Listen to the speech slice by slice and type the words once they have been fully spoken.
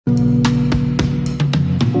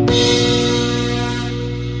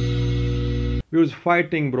Huge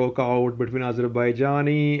fighting broke out between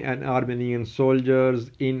Azerbaijani and Armenian soldiers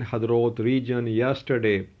in Hadrut region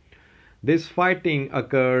yesterday. This fighting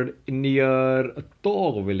occurred near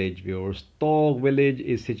Tog village, viewers. Tog village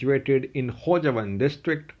is situated in Khojavend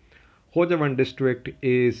district. Khojavend district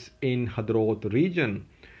is in Hadrut region.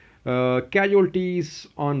 Casualties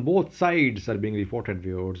on both sides are being reported,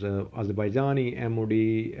 viewers. Azerbaijani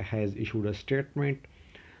MOD has issued a statement.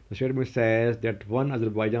 The statement says that one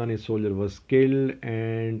Azerbaijani soldier was killed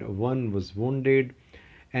and one was wounded,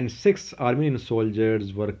 and 6 Armenian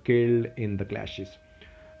soldiers were killed in the clashes.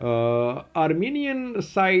 Armenian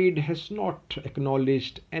side has not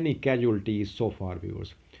acknowledged any casualties so far,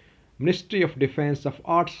 viewers. Ministry of Defense of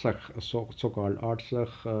Artsakh, so-called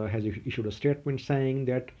Artsakh, has issued a statement saying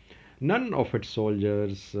that none of its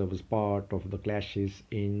soldiers was part of the clashes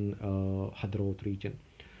in Hadrut region.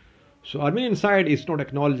 So Armenian side is not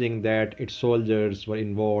acknowledging that its soldiers were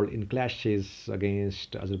involved in clashes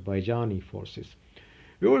against Azerbaijani forces.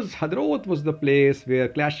 Because Hadrut was the place where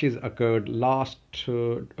clashes occurred last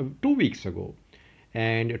 2 weeks ago,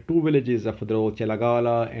 and 2 villages of Hadrut,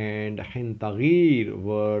 Chelagala and Hintagir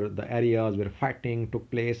were the areas where fighting took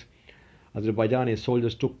place. Azerbaijani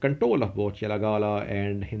soldiers took control of both Chelagala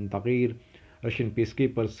and Hintagir. Russian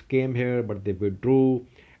peacekeepers came here, but they withdrew,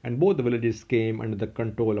 and both the villages came under the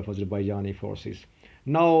control of Azerbaijani forces.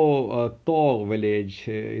 Now, Tog village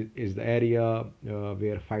is the area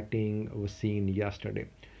where fighting was seen yesterday.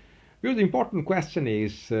 Because the important question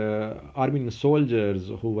is, Armenian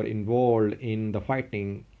soldiers who were involved in the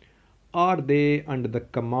fighting, are they under the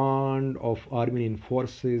command of Armenian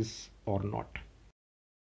forces or not?